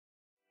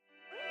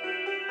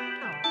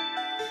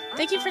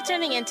Thank you for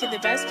tuning in to the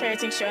best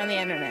parenting show on the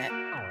internet.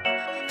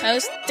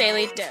 Post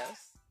Daily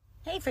Dose.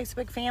 Hey,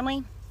 Facebook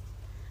family.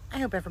 I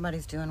hope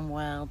everybody's doing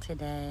well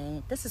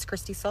today. This is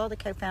Christy Saul, the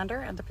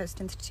co-founder of the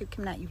Post Institute,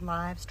 coming at you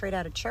live straight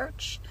out of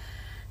church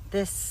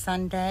this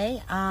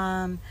Sunday.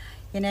 I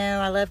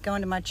love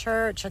going to my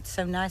church. It's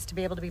so nice to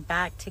be able to be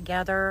back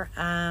together.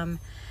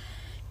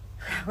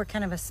 We're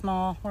kind of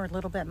we're a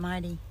little bit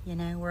mighty,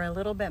 we're a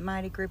little bit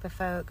mighty group of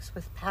folks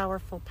with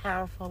powerful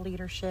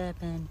leadership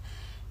and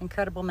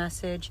incredible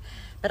message.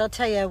 But I'll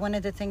tell you, one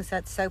of the things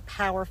that's so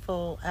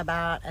powerful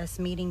about us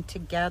meeting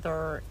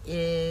together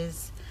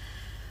is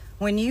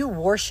when you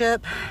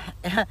worship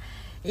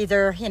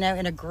either,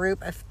 in a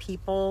group of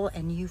people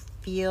and you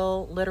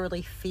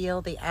literally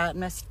feel the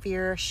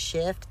atmosphere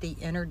shift, the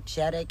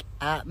energetic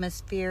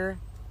atmosphere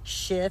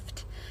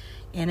shift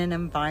in an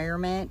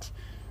environment.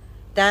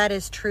 That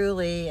is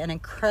truly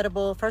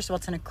first of all,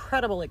 it's an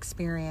incredible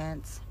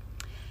experience.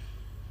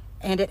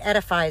 And it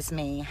edifies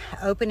me.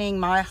 Opening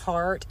my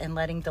heart and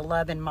letting the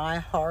love in my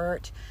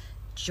heart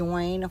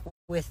join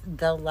with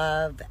the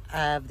love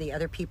of the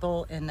other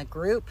people in the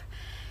group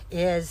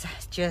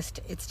it's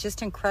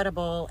just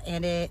incredible.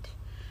 And it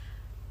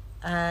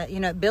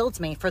builds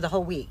me for the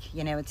whole week.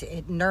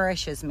 It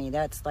nourishes me.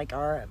 That's like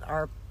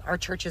our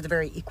church is a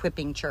very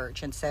equipping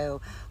church. And so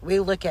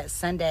we look at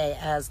Sunday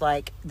as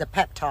like the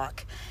pep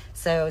talk.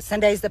 So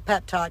Sunday's the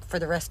pep talk for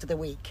the rest of the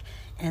week.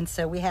 And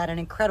so we had an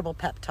incredible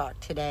pep talk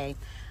today.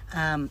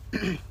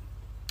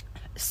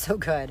 So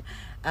good.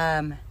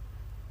 One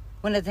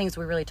of the things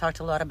we really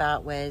talked a lot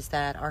about was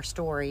that our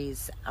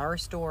stories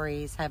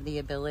have the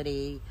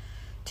ability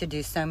to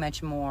do so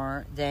much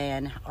more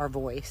than our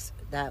voice.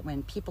 That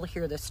when people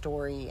hear the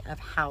story of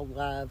how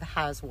love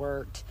has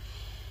worked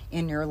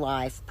in your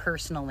life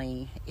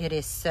personally, it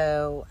is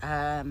so,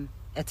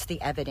 it's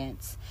the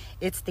evidence.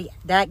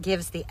 That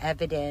gives the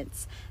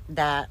evidence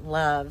that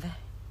love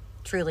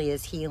truly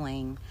is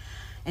healing.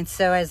 And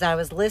so as I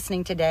was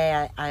listening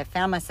today, I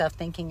found myself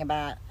thinking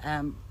about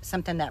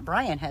something that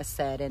Brian has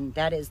said, and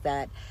that is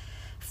that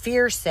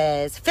fear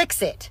says,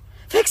 fix it,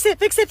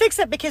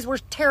 because we're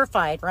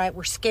terrified, right?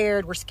 We're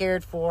scared. We're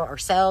scared for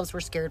ourselves. We're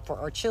scared for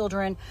our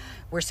children.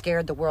 We're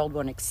scared the world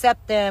won't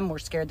accept them. We're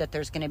scared that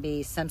there's going to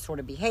be some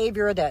sort of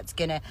behavior that's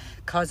going to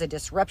cause a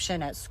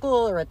disruption at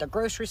school or at the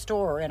grocery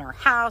store or in our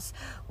house.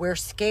 We're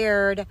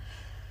scared.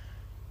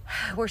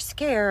 We're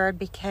scared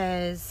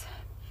because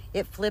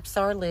it flips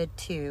our lid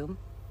too.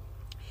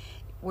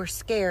 We're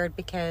scared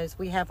because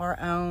we have our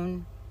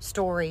own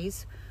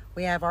stories.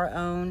 We have our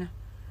own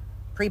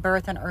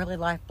pre-birth and early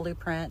life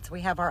blueprints. We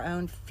have our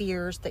own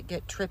fears that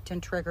get tripped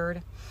and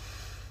triggered.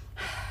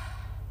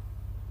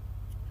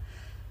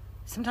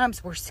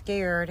 Sometimes we're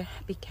scared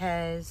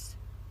because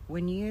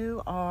when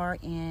you are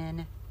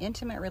in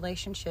intimate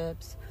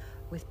relationships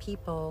with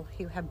people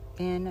who have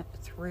been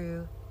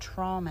through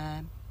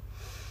trauma,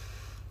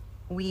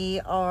 we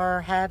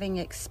are having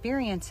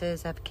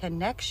experiences of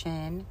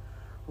connection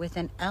with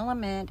an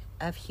element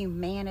of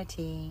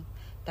humanity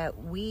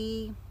that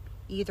we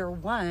either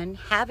one,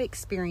 have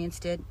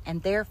experienced it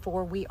and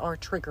therefore we are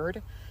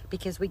triggered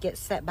because we get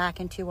set back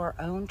into our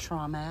own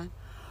trauma.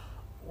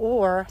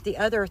 Or the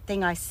other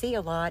thing I see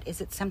a lot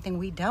is it's something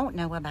we don't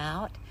know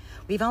about.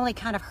 We've only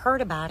kind of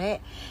heard about it,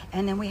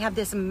 and then we have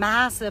this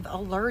massive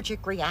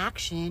allergic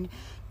reaction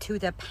to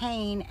the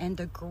pain and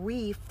the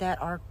grief that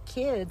our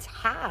kids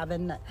have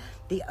and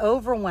the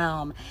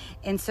overwhelm.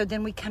 And so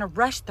then we kind of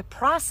rush the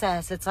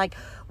process. It's like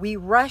we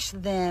rush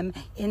them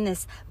in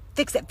this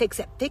fix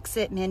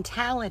it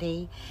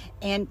mentality,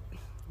 and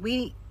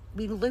we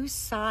lose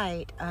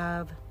sight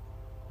of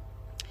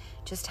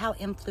just how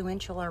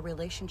influential our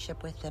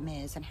relationship with them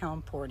is and how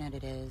important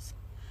it is,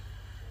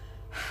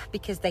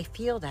 because they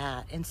feel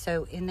that. And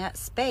so in that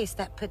space,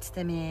 that puts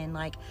them in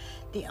like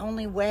the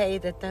only way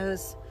that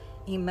those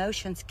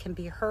emotions can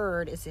be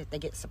heard is if they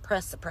get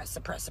suppressed,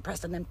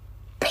 and then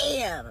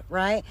bam,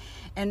 right?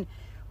 And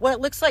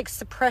what looks like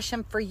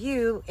suppression for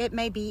you, it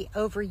may be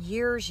over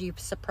years you've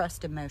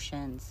suppressed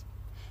emotions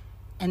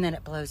and then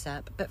it blows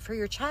up. But for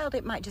your child,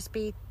 it might just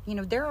be,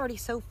 they're already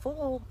so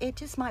full, it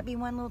just might be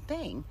one little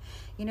thing.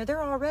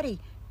 They're already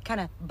kind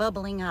of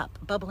bubbling up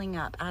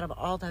out of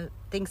all the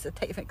things that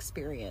they've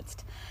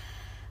experienced.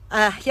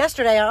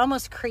 Yesterday, I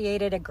almost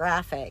created a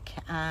graphic,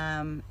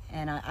 and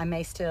I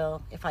may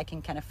still, if I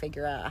can kind of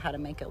figure out how to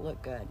make it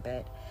look good,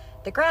 but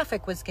the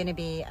graphic was going to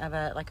be of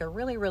a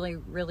really, really,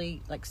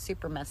 really like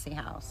super messy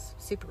house,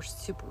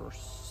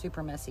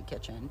 super messy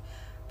kitchen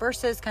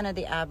versus kind of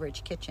the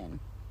average kitchen.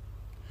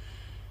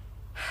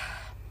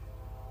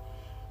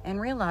 And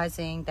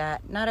realizing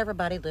that not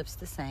everybody lives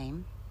the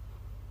same.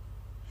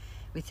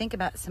 We think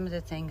about some of the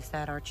things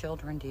that our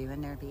children do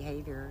and their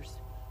behaviors,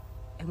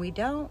 and we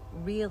don't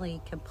really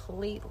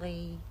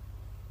completely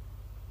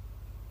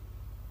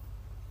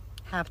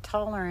have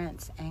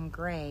tolerance and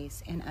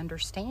grace in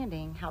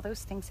understanding how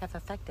those things have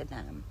affected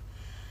them.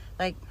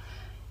 Like,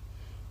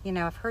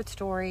 I've heard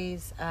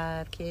stories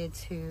of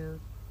kids who,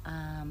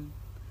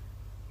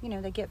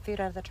 they get food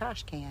out of the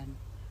trash can.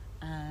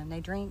 They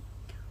drink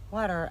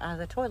water out of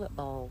the toilet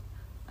bowl.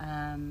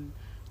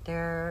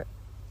 They're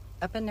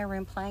up in their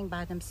room playing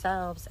by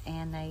themselves,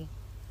 and they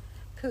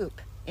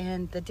poop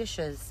in the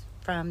dishes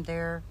from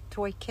their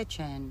toy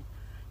kitchen.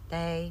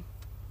 They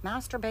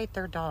masturbate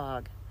their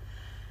dog.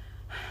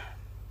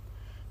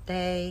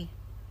 They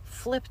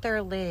flip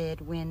their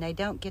lid when they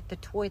don't get the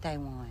toy they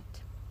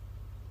want.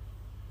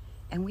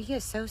 And we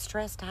get so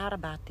stressed out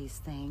about these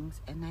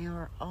things, and they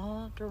are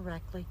all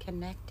directly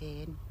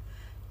connected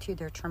to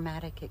their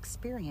traumatic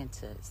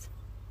experiences.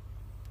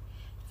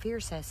 Fear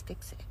says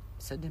fix it.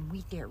 So then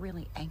we get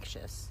really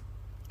anxious.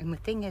 And the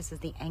thing is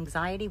the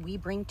anxiety we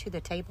bring to the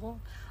table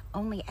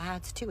only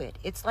adds to it.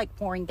 It's like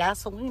pouring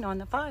gasoline on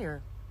the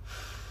fire.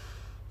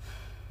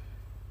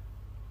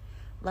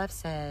 Love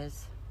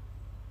says,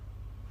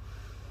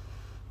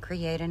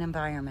 create an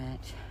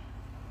environment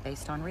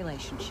based on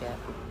relationship.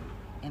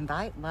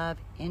 Invite love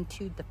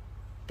into the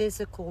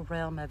physical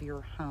realm of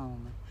your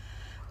home.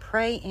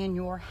 Pray in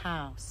your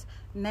house.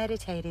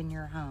 Meditate in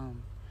your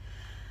home.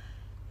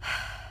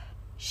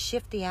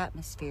 Shift the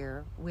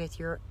atmosphere with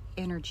your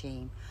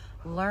energy.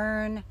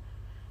 Learn.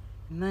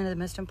 One of the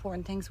most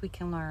important things we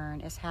can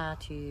learn is how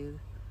to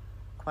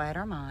quiet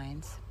our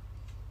minds,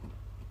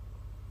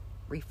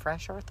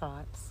 refresh our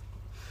thoughts,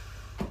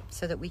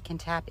 so that we can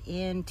tap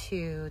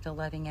into the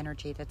loving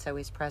energy that's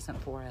always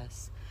present for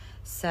us.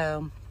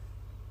 So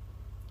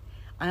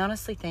I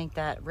honestly think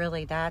that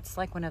really that's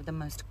like one of the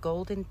most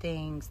golden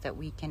things that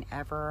we can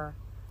ever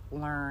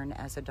learn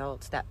as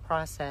adults, that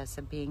process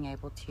of being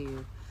able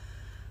to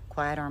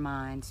quiet our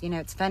minds. You know,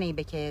 it's funny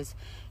because,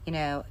 you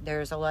know,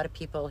 there's a lot of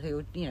people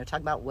who, you know, talk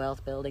about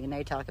wealth building, and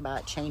they talk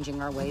about changing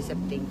our ways of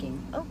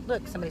thinking. Oh,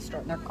 look, somebody's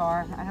starting their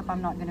car. I hope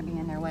I'm not going to be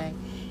in their way.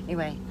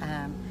 Anyway,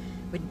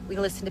 we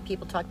listen to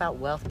people talk about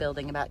wealth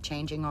building, about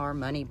changing our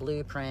money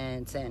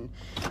blueprints and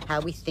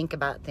how we think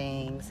about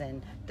things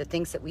and the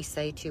things that we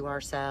say to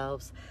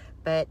ourselves.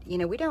 But, you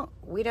know, we don't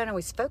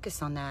always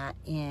focus on that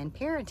in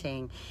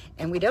parenting,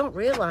 and we don't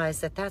realize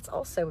that that's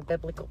also a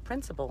biblical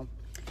principle.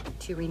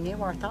 To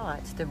renew our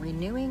thoughts, the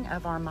renewing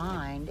of our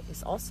mind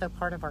is also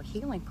part of our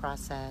healing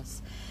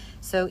process.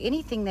 So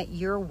anything that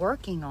you're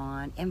working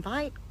on,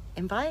 invite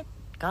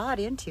God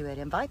into it,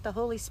 invite the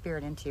Holy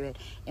Spirit into it,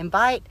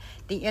 invite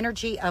the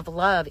energy of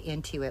love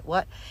into it.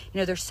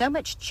 There's so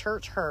much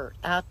church hurt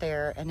out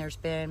there, and there's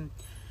been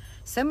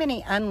so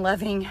many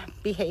unloving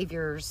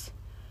behaviors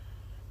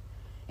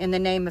in the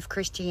name of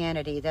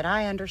Christianity that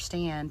I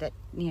understand that,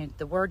 you know,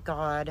 the word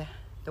God,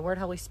 the word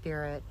Holy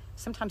Spirit,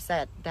 sometimes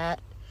that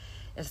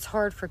it's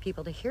hard for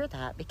people to hear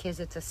that because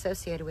it's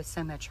associated with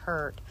so much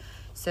hurt.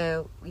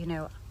 So, you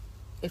know,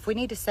 if we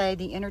need to say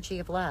the energy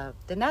of love,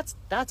 then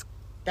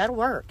that'll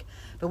work.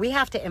 But we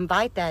have to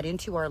invite that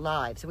into our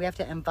lives. We have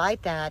to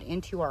invite that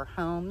into our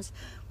homes.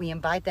 We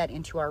invite that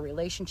into our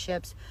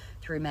relationships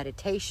through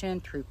meditation,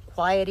 through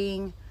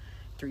quieting,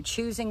 through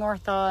choosing our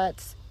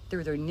thoughts,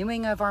 through the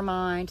renewing of our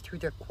mind, through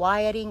the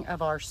quieting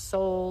of our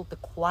soul, the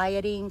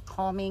quieting,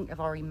 calming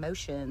of our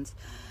emotions,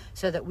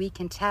 so that we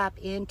can tap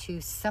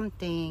into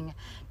something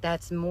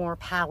that's more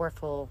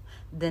powerful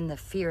than the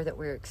fear that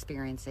we're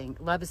experiencing.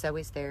 Love is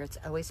always there. It's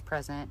always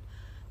present.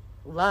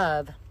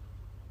 Love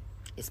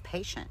is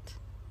patient.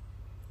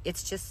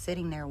 It's just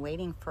sitting there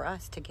waiting for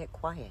us to get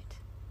quiet.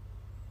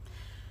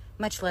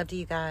 Much love to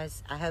you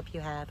guys. I hope you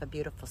have a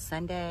beautiful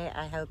Sunday.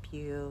 I hope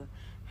you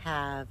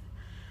have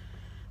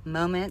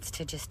moments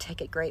to just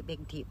take a great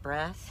big deep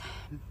breath.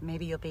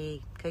 Maybe you'll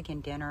be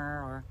cooking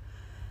dinner, or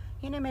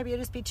maybe you'll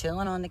just be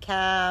chilling on the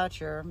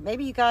couch, or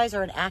maybe you guys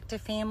are an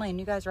active family and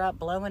you guys are out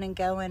blowing and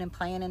going and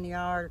playing in the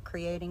yard,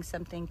 creating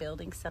something,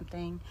 building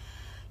something.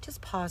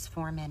 Just pause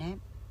for a minute.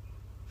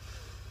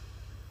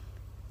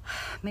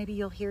 Maybe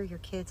you'll hear your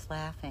kids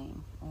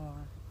laughing, or,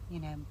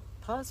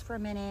 pause for a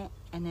minute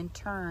and then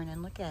turn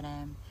and look at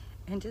them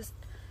and just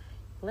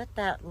let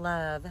the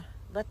love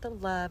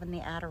and the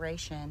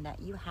adoration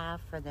that you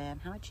have for them,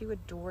 how much you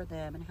adore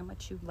them and how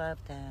much you love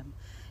them,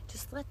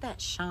 just let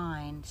that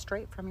shine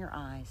straight from your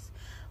eyes.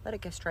 Let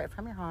it go straight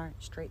from your heart,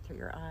 straight through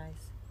your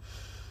eyes.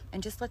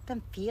 And just let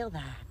them feel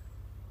that.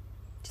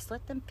 Just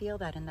let them feel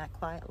that in that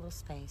quiet little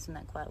space, in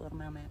that quiet little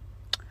moment.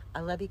 I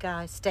love you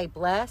guys. Stay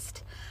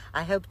blessed.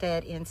 I hope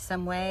that in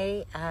some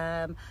way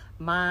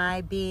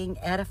my being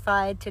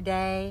edified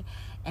today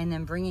and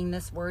then bringing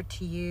this word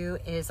to you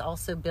is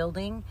also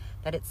building,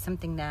 that it's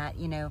something that,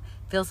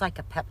 feels like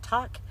a pep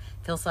talk,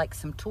 feels like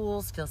some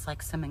tools, feels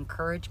like some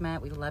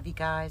encouragement. We love you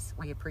guys.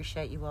 We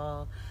appreciate you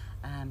all.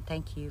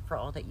 Thank you for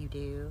all that you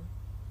do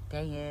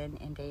day in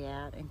and day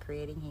out in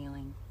creating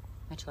healing.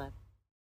 Much love.